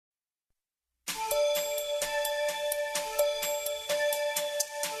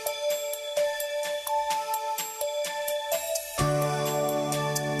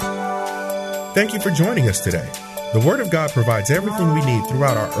Thank you for joining us today. The Word of God provides everything we need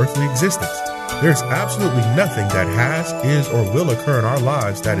throughout our earthly existence. There's absolutely nothing that has, is, or will occur in our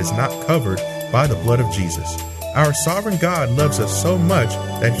lives that is not covered by the blood of Jesus. Our sovereign God loves us so much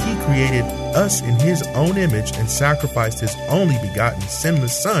that He created us in His own image and sacrificed His only begotten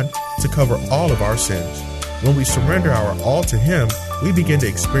sinless Son to cover all of our sins. When we surrender our all to Him, we begin to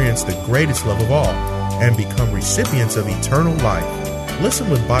experience the greatest love of all and become recipients of eternal life. Listen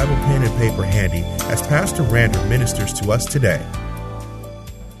with Bible, pen, and paper handy as Pastor Rander ministers to us today.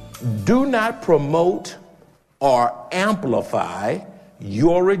 Do not promote or amplify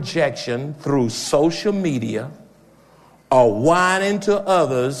your rejection through social media or whining to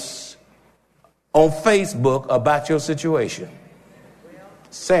others on Facebook about your situation.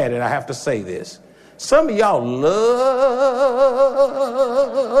 Sad that I have to say this. Some of y'all love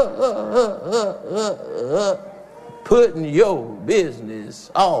putting your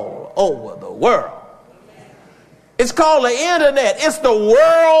business all over the world. It's called the internet. It's the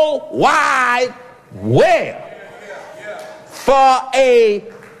World Wide Web for a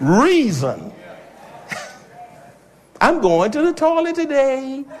reason. I'm going to the toilet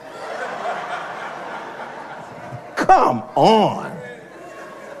today. Come on.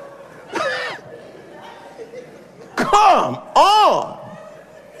 Come on.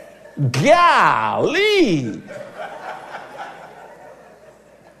 Golly.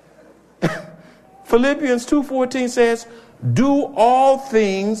 Philippians 2:14 says, do all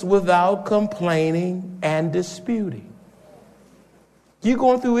things without complaining and disputing. You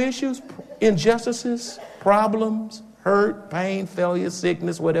going through issues, injustices, problems, hurt, pain, failure,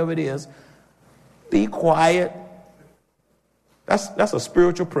 sickness, whatever it is, be quiet. That's a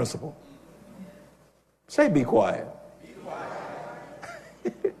spiritual principle. Say be quiet. Be quiet.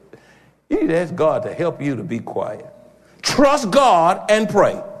 You need to ask God to help you to be quiet. Trust God and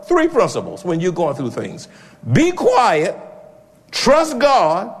pray. 3 principles when you're going through things. Be quiet, trust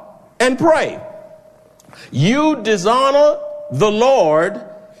God, and pray. You dishonor the Lord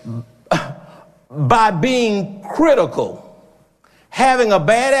by being critical, having a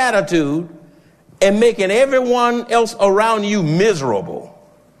bad attitude, and making everyone else around you miserable.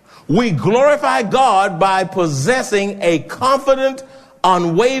 We glorify God by possessing a confident,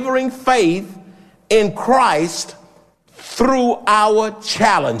 unwavering faith in Christ through our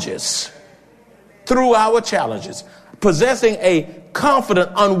challenges. Through our challenges. Possessing a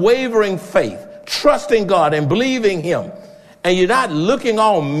confident, unwavering faith. Trusting God and believing Him. And you're not looking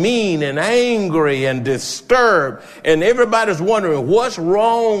all mean and angry and disturbed. And everybody's wondering what's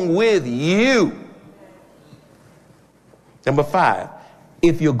wrong with you. Number 5.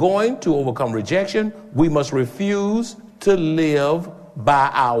 If you're going to overcome rejection, we must refuse to live by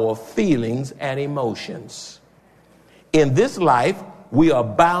our feelings and emotions. In this life, we are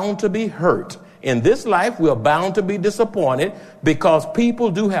bound to be hurt. In this life, we are bound to be disappointed because people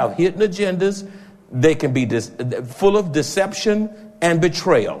do have hidden agendas. They can be full of deception and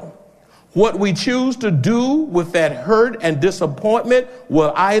betrayal. What we choose to do with that hurt and disappointment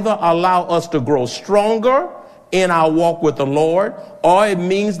will either allow us to grow stronger in our walk with the Lord, or it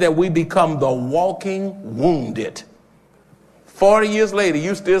means that we become the walking wounded. 40 years later,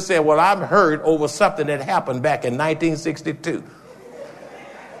 you still say, well, I'm hurt over something that happened back in 1962.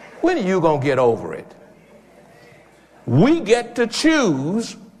 When are you going to get over it? We get to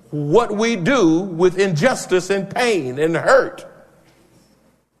choose what we do with injustice and pain and hurt.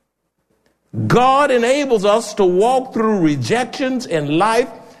 God enables us to walk through rejections in life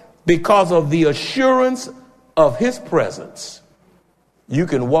because of the assurance of His presence. You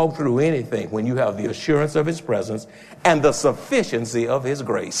can walk through anything when you have the assurance of His presence and the sufficiency of His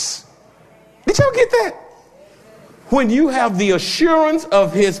grace. Did y'all get that? When you have the assurance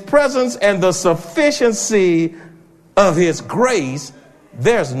of His presence and the sufficiency of His grace,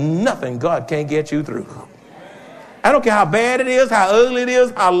 there's nothing God can't get you through. I don't care how bad it is, how ugly it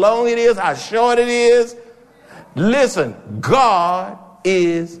is, how long it is, how short it is. Listen, God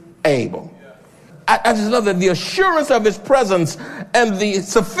is able. I just love that the assurance of His presence and the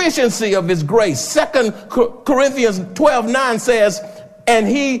sufficiency of His grace. 2 Corinthians 12:9 says, and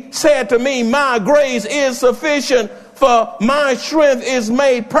He said to me, my grace is sufficient, for my strength is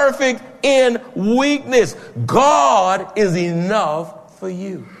made perfect in weakness. God is enough for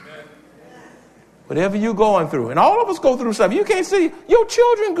you. Whatever you're going through, and all of us go through stuff. You can't see, your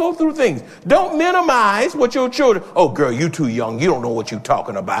children go through things. Don't minimize what your children, oh girl, you too young. You don't know what you're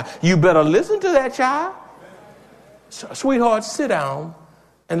talking about. You better listen to that child. So, sweetheart, sit down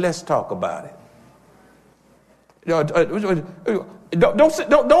and let's talk about it. Don't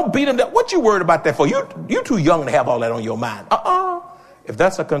beat them down. What you worried about that for? You too young to have all that on your mind. If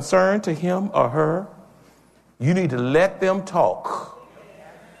that's a concern to him or her, you need to let them talk.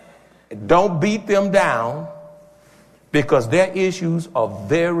 Don't beat them down, because their issues are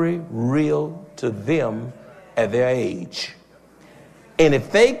very real to them at their age. And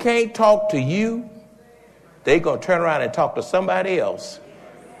if they can't talk to you, they're going to turn around and talk to somebody else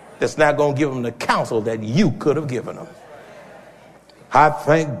that's not going to give them the counsel that you could have given them. I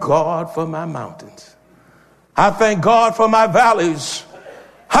thank God for my mountains. I thank God for my valleys.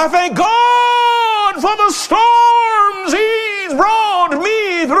 I thank God for the storms He's brought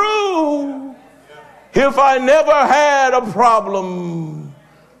me through. If I never had a problem,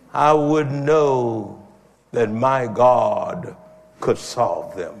 I would know that my God could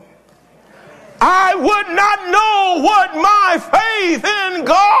solve them. I would not know what my faith in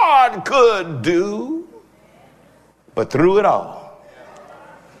God could do. But through it all,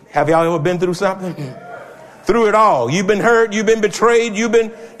 have y'all ever been through something? Through it all, you've been hurt, you've been betrayed, you've been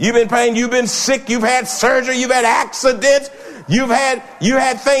pain, you've been sick, you've had surgery, you've had accidents, you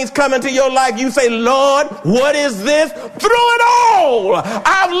had things come into your life. You say, Lord, what is this? Through it all,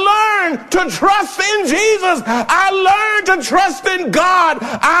 I've learned to trust in Jesus. I learned to trust in God.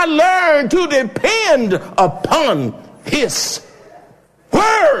 I learned to depend upon His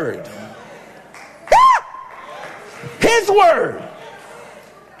word. His word,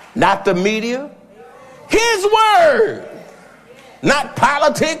 not the media. His word, not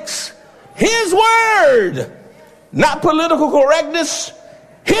politics. His word, not political correctness.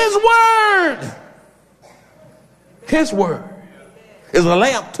 His word. His word is a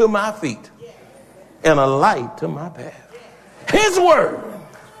lamp to my feet and a light to my path. His word.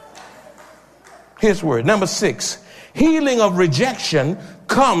 His word. Number 6, healing of rejection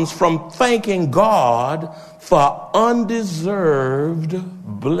comes from thanking God for undeserved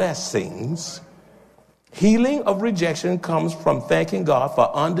blessings. Healing of rejection comes from thanking God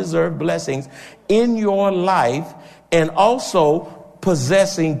for undeserved blessings in your life and also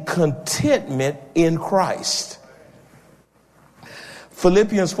possessing contentment in Christ.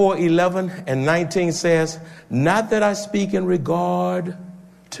 Philippians 4:11 and 19 says, not that I speak in regard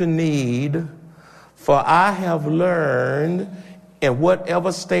to need, for I have learned in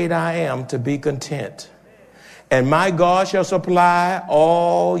whatever state I am to be content. And my God shall supply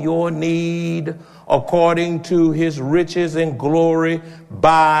all your need according to His riches and glory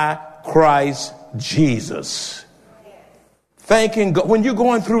by Christ Jesus. Thanking God. When you're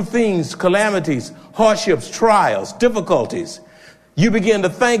going through things, calamities, hardships, trials, difficulties, you begin to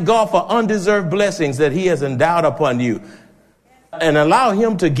thank God for undeserved blessings that He has endowed upon you, and allow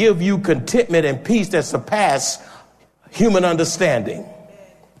Him to give you contentment and peace that surpass human understanding.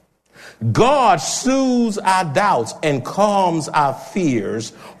 God soothes our doubts and calms our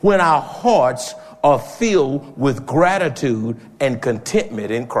fears when our hearts are filled with gratitude and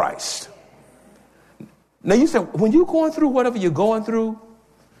contentment in Christ. Now you say, when you're going through whatever you're going through,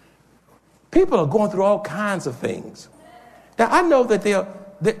 people are going through all kinds of things. Now I know that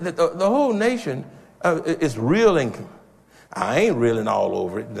the whole nation is reeling. I ain't reeling all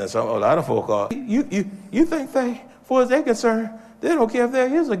over it. That's a lot of folk are. You think they, as far as they're concerned, they don't care if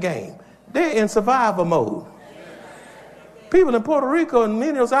there is a game. They're in survival mode. People in Puerto Rico and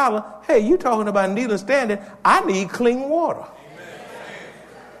Minos Island, hey, you talking about needing standing? I need clean water.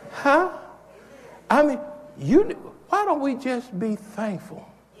 Huh? I mean, why don't we just be thankful?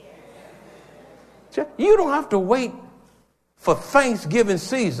 You don't have to wait for Thanksgiving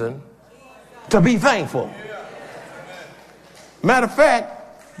season to be thankful. Matter of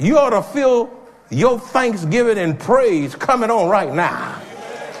fact, you ought to feel your thanksgiving and praise coming on right now.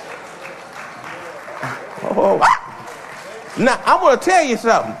 Oh. Now, I'm going to tell you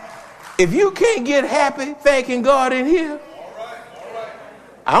something. If you can't get happy thanking God in here,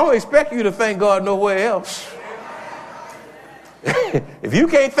 I don't expect you to thank God nowhere else. If you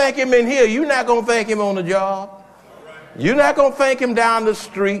can't thank Him in here, you're not going to thank Him on the job. You're not going to thank Him down the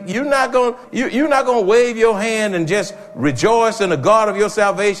street. You're not going to wave your hand and just rejoice in the God of your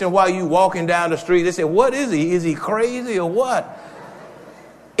salvation while you walking down the street. They say, what is He? Is He crazy or what?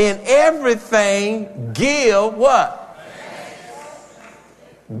 In everything, give what?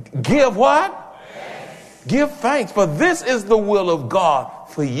 Give what? Thanks. Give thanks, for this is the will of God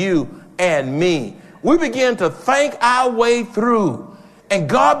for you and me. We begin to thank our way through, and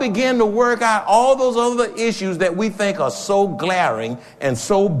God began to work out all those other issues that we think are so glaring and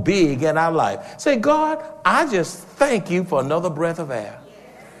so big in our life. Say, God, I just thank you for another breath of air.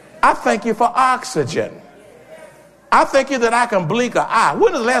 I thank you for oxygen. I thank you that I can blink an eye.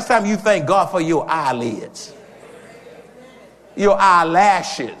 When was the last time you thanked God for your eyelids? Your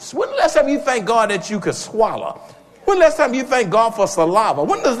eyelashes? When the last time you thank God that you could swallow? When the last time you thank God for saliva?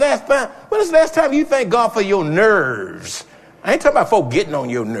 When is the last time you thank God for your nerves? I ain't talking about folk getting on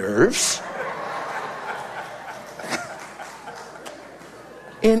your nerves.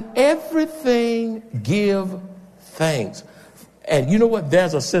 In everything, give thanks. And you know what?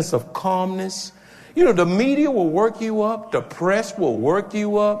 There's a sense of calmness. You know, the media will work you up. The press will work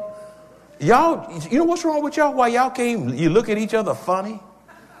you up. Y'all, you know what's wrong with y'all? Why y'all can't, you look at each other funny?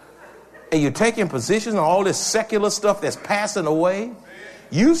 And you're taking positions on all this secular stuff that's passing away.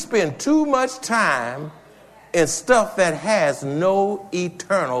 You spend too much time in stuff that has no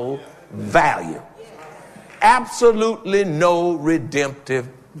eternal value. Absolutely no redemptive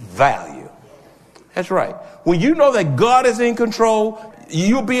value. That's right. When you know that God is in control,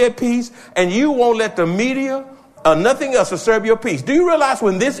 you'll be at peace, and you won't let the media or nothing else disturb your peace. Do you realize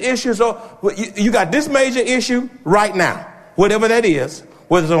when this issue is, you got this major issue right now, whatever that is,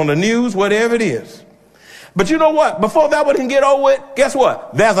 whether it's on the news, whatever it is. But you know what? Before that one can get over with, guess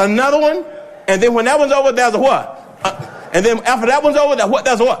what? There's another one. And then when that one's over, there's a what? And then after that one's over,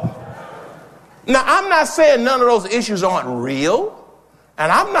 there's a what? Now, I'm not saying none of those issues aren't real.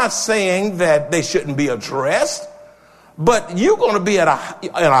 And I'm not saying that they shouldn't be addressed. But you're going to be in a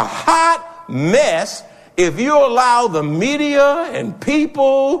hot mess if you allow the media and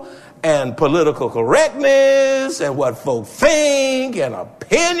people and political correctness and what folk think and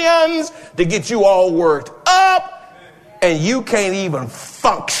opinions to get you all worked up, and you can't even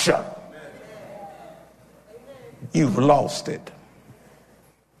function. You've lost it.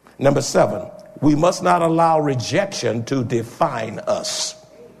 Number 7, we must not allow rejection to define us.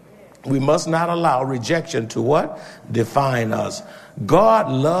 We must not allow rejection to what? Define us.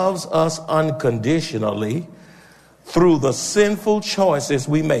 God loves us unconditionally through the sinful choices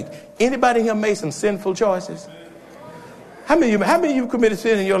we make. Anybody here made some sinful choices? How many of you committed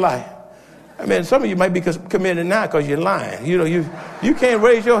sin in your life? I mean, some of you might be committing now because you're lying. You know, you can't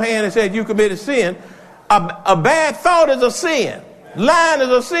raise your hand and say you committed sin. A bad thought is a sin. Lying is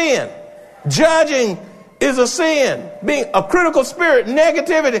a sin. Judging is a sin. Being a critical spirit,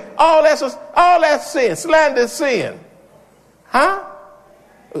 negativity, all that's sin. Slander is sin. Huh?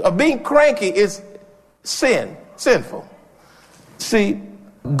 Being cranky is sin. Sinful. See,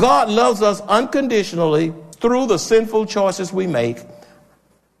 God loves us unconditionally through the sinful choices we make.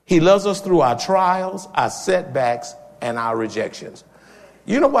 He loves us through our trials, our setbacks, and our rejections.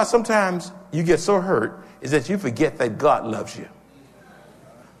 You know why sometimes you get so hurt is that you forget that God loves you.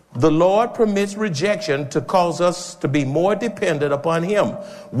 The Lord permits rejection to cause us to be more dependent upon him.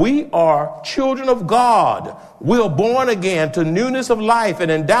 We are children of God. We are born again to newness of life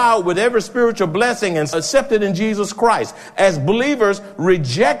and endowed with every spiritual blessing and accepted in Jesus Christ. As believers,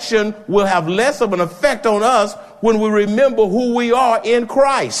 rejection will have less of an effect on us when we remember who we are in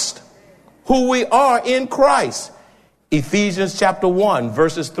Christ. Who we are in Christ. Ephesians chapter 1,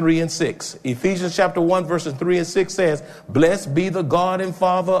 verses 3 and 6. Ephesians chapter 1, verses 3 and 6 says, "Blessed be the God and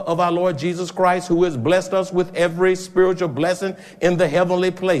Father of our Lord Jesus Christ, who has blessed us with every spiritual blessing in the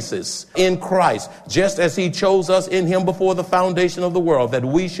heavenly places in Christ, just as he chose us in him before the foundation of the world, that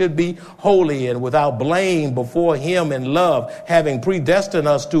we should be holy and without blame before him in love, having predestined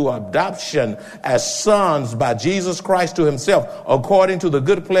us to adoption as sons by Jesus Christ to himself, according to the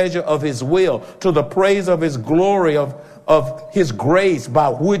good pleasure of his will, to the praise of his glory, of his grace by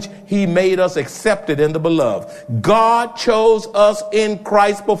which he made us accepted in the beloved." God chose us in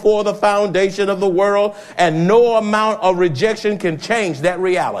Christ before the foundation of the world, and no amount of rejection can change that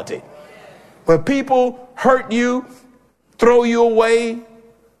reality. When people hurt you, throw you away,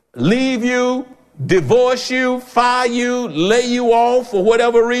 leave you, divorce you, fire you, lay you off for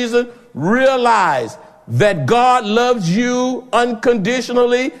whatever reason, realize that God loves you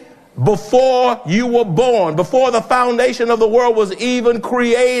unconditionally before you were born, before the foundation of the world was even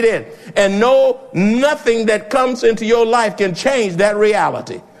created. And nothing that comes into your life can change that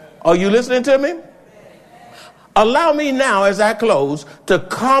reality. Are you listening to me? Allow me now, as I close, to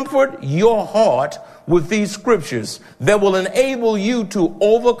comfort your heart with these scriptures that will enable you to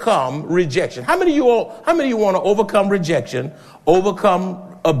overcome rejection. How many of you want to overcome rejection, overcome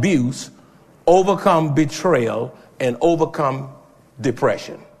abuse, overcome betrayal, and overcome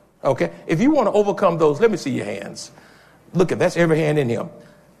depression? Okay, if you want to overcome those, let me see your hands. Look, that's every hand in here.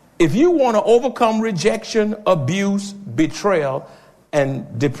 If you want to overcome rejection, abuse, betrayal,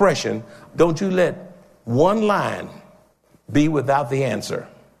 and depression, don't you let one line be without the answer.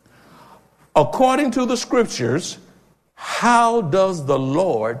 According to the scriptures, how does the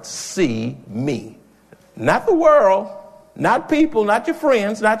Lord see me? Not the world, not people, not your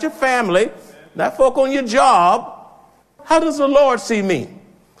friends, not your family, not folk on your job. How does the Lord see me?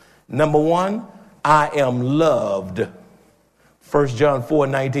 Number 1, I am loved. 1 John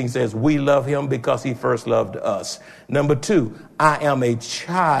 4:19 says, we love him because he first loved us. Number 2, I am a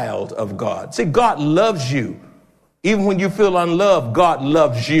child of God. See, God loves you. Even when you feel unloved, God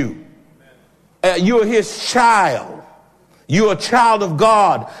loves you. You're his child. You're a child of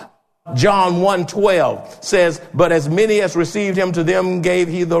God. John 1:12 says, but as many as received him, to them gave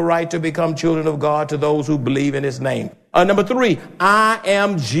he the right to become children of God, to those who believe in his name. Number 3, I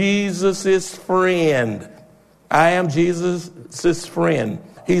am Jesus's friend. I am Jesus's friend.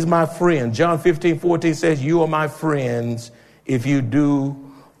 He's my friend. John 15:14 says, you are my friends if you do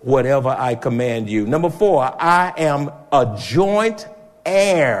whatever I command you. Number 4, I am a joint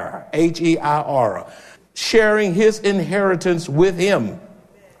heir, H-E-I-R, sharing his inheritance with him.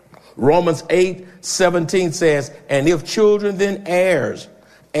 Romans 8:17 says, and if children, then heirs,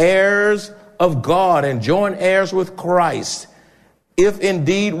 heirs of God and joint heirs with Christ, if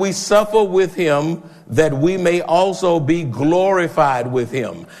indeed we suffer with him, that we may also be glorified with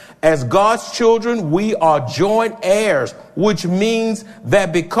him. As God's children, we are joint heirs, which means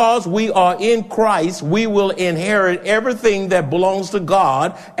that because we are in Christ, we will inherit everything that belongs to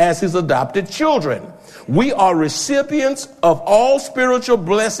God as his adopted children. We are recipients of all spiritual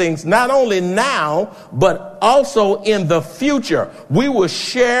blessings, not only now, but also in the future. We will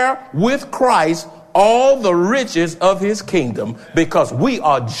share with Christ all the riches of his kingdom because we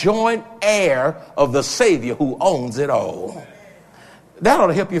are joint heir of the Savior who owns it all. That ought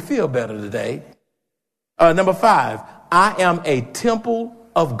to help you feel better today. Number 5, I am a temple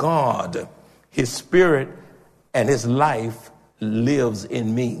of God. His spirit and his life lives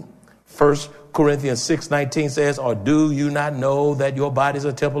in me. 1 Corinthians 6:19 says, or do you not know that your body is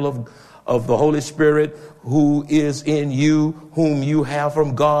a temple of the Holy Spirit who is in you, whom you have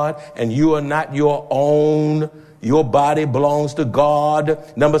from God, and you are not your own. Your body belongs to God.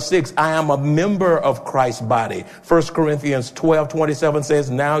 Number 6, I am a member of Christ's body. 1 Corinthians 12:27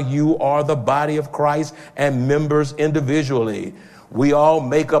 says, now you are the body of Christ and members individually. We all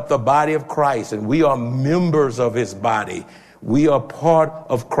make up the body of Christ and we are members of his body. We are part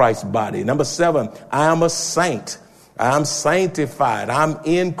of Christ's body. Number 7, I am a saint. I'm sanctified. I'm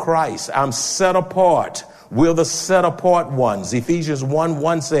in Christ. I'm set apart. We're the set apart ones. Ephesians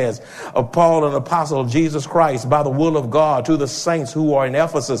 1:1 says, Paul, an apostle of Jesus Christ, by the will of God, to the saints who are in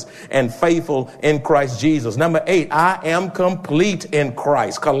Ephesus and faithful in Christ Jesus. Number 8, I am complete in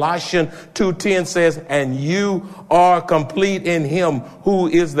Christ. Colossians 2:10 says, and you are complete in him who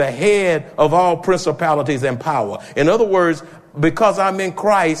is the head of all principalities and power. In other words, because I'm in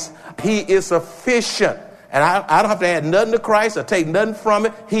Christ, he is sufficient. And I don't have to add nothing to Christ or take nothing from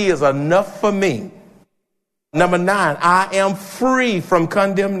it. He is enough for me. Number 9, I am free from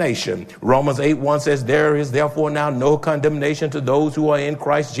condemnation. Romans 8:1 says, there is therefore now no condemnation to those who are in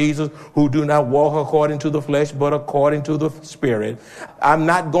Christ Jesus, who do not walk according to the flesh, but according to the Spirit. I'm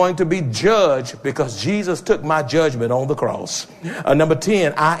not going to be judged because Jesus took my judgment on the cross. Number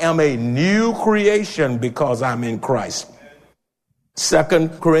 10, I am a new creation because I'm in Christ. 2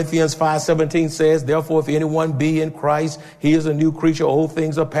 Corinthians 5:17 says, therefore, if anyone be in Christ, he is a new creature. Old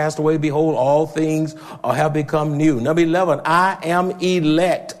things are passed away. Behold, all things have become new. Number 11, I am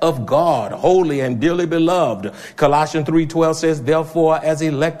elect of God, holy and dearly beloved. Colossians 3:12 says, therefore, as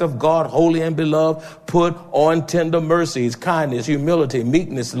elect of God, holy and beloved, put on tender mercies, kindness, humility,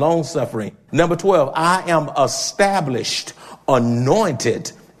 meekness, long-suffering. Number 12, I am established,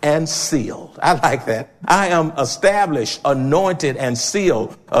 anointed, and sealed. I like that. I am established, anointed, and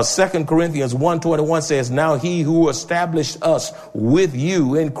sealed. 2 Corinthians 1:21 says, now he who established us with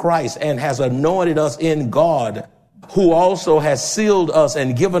you in Christ and has anointed us in God, who also has sealed us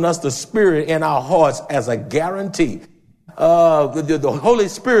and given us the Spirit in our hearts as a guarantee. The Holy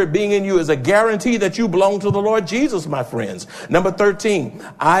Spirit being in you is a guarantee that you belong to the Lord Jesus, my friends. Number 13,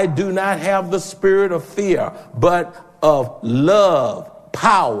 I do not have the spirit of fear, but of love,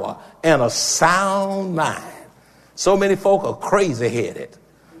 power, and a sound mind. So many folk are crazy headed,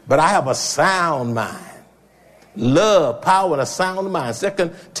 but I have a sound mind. Love, power, and a sound mind.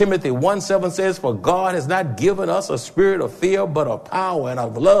 2 Timothy 1:7 says, for God has not given us a spirit of fear, but of power and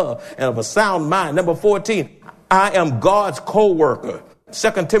of love and of a sound mind. Number 14, I am God's co-worker. 2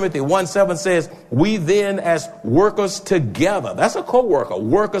 Timothy 1:7 says, we then as workers together, that's a co-worker,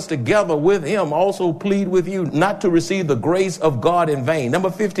 workers together with him, also plead with you not to receive the grace of God in vain. Number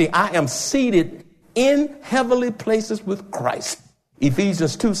 15, I am seated in heavenly places with Christ.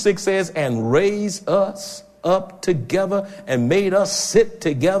 Ephesians 2:6 says, and raised us up together and made us sit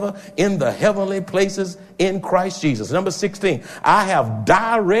together in the heavenly places in Christ Jesus. Number 16, I have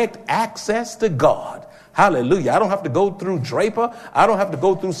direct access to God. Hallelujah. I don't have to go through Draper. I don't have to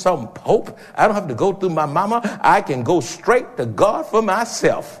go through some pope. I don't have to go through my mama. I can go straight to God for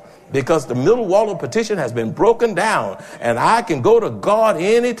myself because the middle wall of petition has been broken down and I can go to God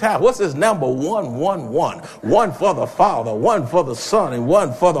anytime. What's his number? 111. One for the Father, one for the Son, and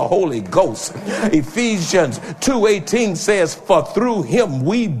one for the Holy Ghost. Ephesians 2:18 says, for through him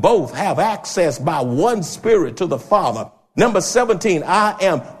we both have access by one Spirit to the Father. Number 17, I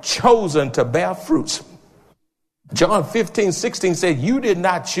am chosen to bear fruits. John 15:16 said, you did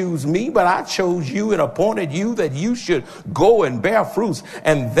not choose me, but I chose you and appointed you that you should go and bear fruits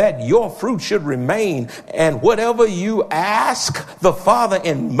and that your fruit should remain. And whatever you ask the Father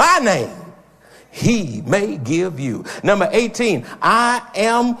in my name, he may give you. Number 18, I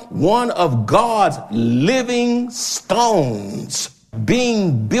am one of God's living stones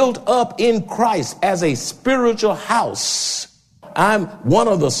being built up in Christ as a spiritual house. I'm one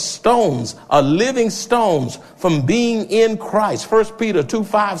of the stones, a living stones from being in Christ. 1 Peter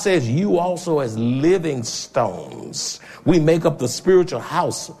 2:5 says, you also as living stones. We make up the spiritual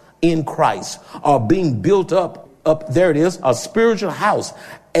house in Christ, are being built up. There it is, a spiritual house,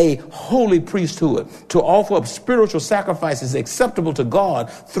 a holy priesthood to offer up spiritual sacrifices acceptable to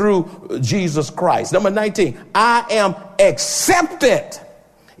God through Jesus Christ. Number 19, I am accepted.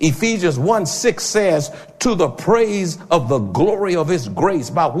 Ephesians 1:6 says, to the praise of the glory of his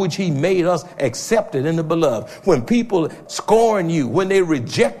grace by which he made us accepted in the beloved. When people scorn you, when they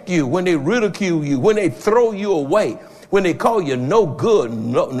reject you, when they ridicule you, when they throw you away, when they call you no good,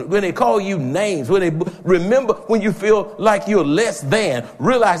 when they call you names, remember when you feel like you're less than,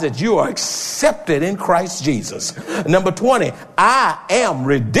 realize that you are accepted in Christ Jesus. Number 20, I am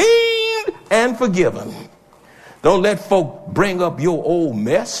redeemed and forgiven. Don't let folk bring up your old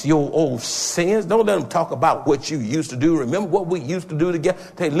mess, your old sins. Don't let them talk about what you used to do. Remember what we used to do together?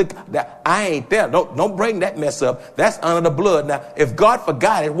 Hey, look, I ain't there. Don't bring that mess up. That's under the blood. Now, if God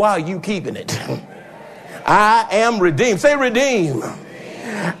forgot it, why are you keeping it? I am redeemed. Say redeemed.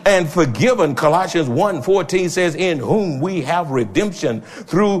 And forgiven. Colossians 1:14 says, in whom we have redemption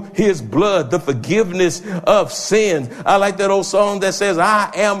through his blood, the forgiveness of sins. I like that old song that says,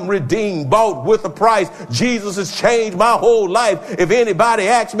 I am redeemed, bought with a price. Jesus has changed my whole life. If anybody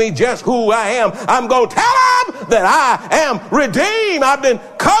asks me just who I am, I'm going to tell them that I am redeemed. I've been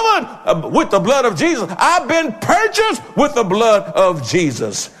covered with the blood of Jesus. I've been purchased with the blood of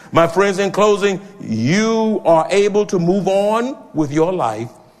Jesus. My friends, in closing, you are able to move on with your life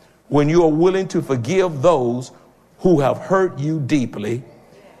when you are willing to forgive those who have hurt you deeply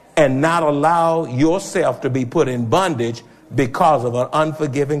and not allow yourself to be put in bondage because of an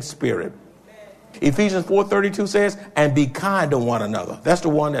unforgiving spirit. Ephesians 4:32 says, and be kind to one another. That's the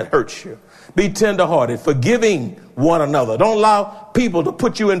one that hurts you. Be tenderhearted, forgiving one another. Don't allow people to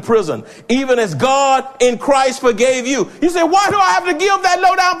put you in prison, even as God in Christ forgave you. You say, why do I have to give that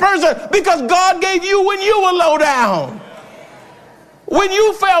low down person? Because God gave you when you were low down. When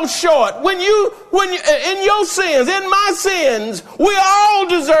you fell short, when you in your sins, in my sins, we all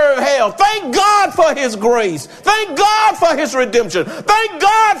deserve hell. Thank God for his grace. Thank God for his redemption. Thank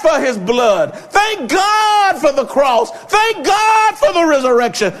God for his blood. Thank God for the cross. Thank God for the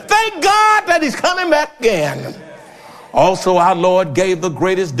resurrection. Thank God that he's coming back again. Also, our Lord gave the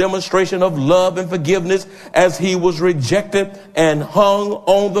greatest demonstration of love and forgiveness as he was rejected and hung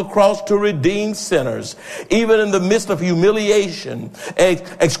on the cross to redeem sinners. Even in the midst of humiliation,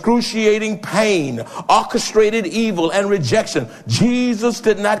 excruciating pain, orchestrated evil and rejection, Jesus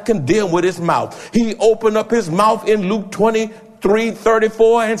did not condemn with his mouth. He opened up his mouth in Luke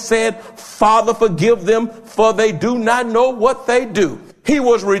 23:34 and said, Father, forgive them, for they do not know what they do. He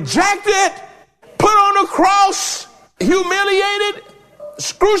was rejected, put on a cross, humiliated,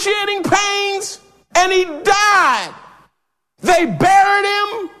 excruciating pains, and he died. They buried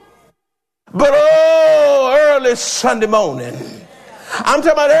him, but early Sunday morning. I'm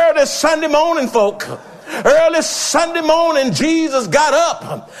talking about early Sunday morning, folk. Early Sunday morning, Jesus got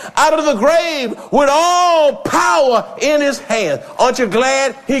up out of the grave with all power in his hand. Aren't you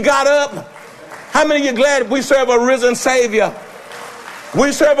glad he got up? How many of you glad we serve a risen Savior?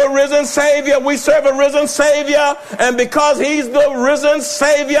 We serve a risen Savior. We serve a risen Savior. And because he's the risen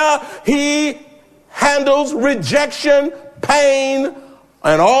Savior, he handles rejection, pain,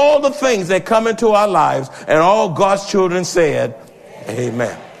 and all the things that come into our lives. And all God's children said,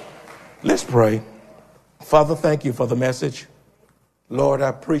 amen. Let's pray. Father, thank you for the message. Lord,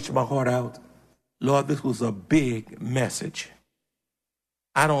 I preached my heart out. Lord, this was a big message.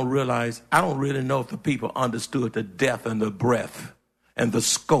 I don't really know if the people understood the depth and the breadth and the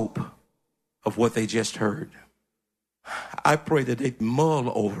scope of what they just heard. I pray that they mull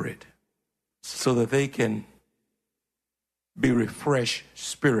over it so that they can be refreshed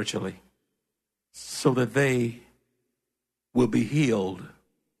spiritually, so that they will be healed,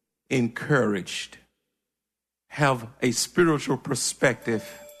 encouraged, have a spiritual perspective,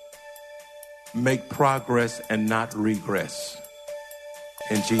 make progress and not regress.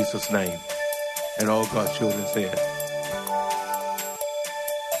 In Jesus' name. And all God's children said.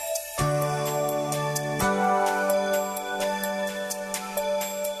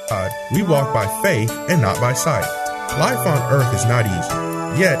 God, we walk by faith and not by sight. Life on earth is not easy.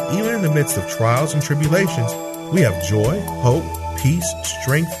 Yet, even in the midst of trials and tribulations, we have joy, hope, peace,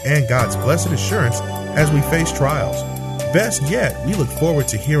 strength, and God's blessed assurance as we face trials. Best yet, we look forward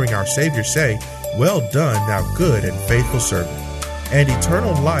to hearing our Savior say, "Well done, thou good and faithful servant," and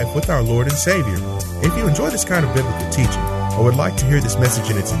eternal life with our Lord and Savior. If you enjoy this kind of biblical teaching or would like to hear this message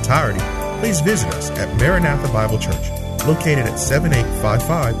in its entirety, please visit us at Maranatha Bible Church, located at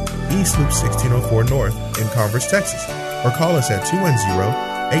 7855 East Loop 1604 North in Converse, Texas, or call us at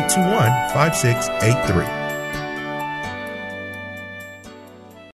 210-821-5683.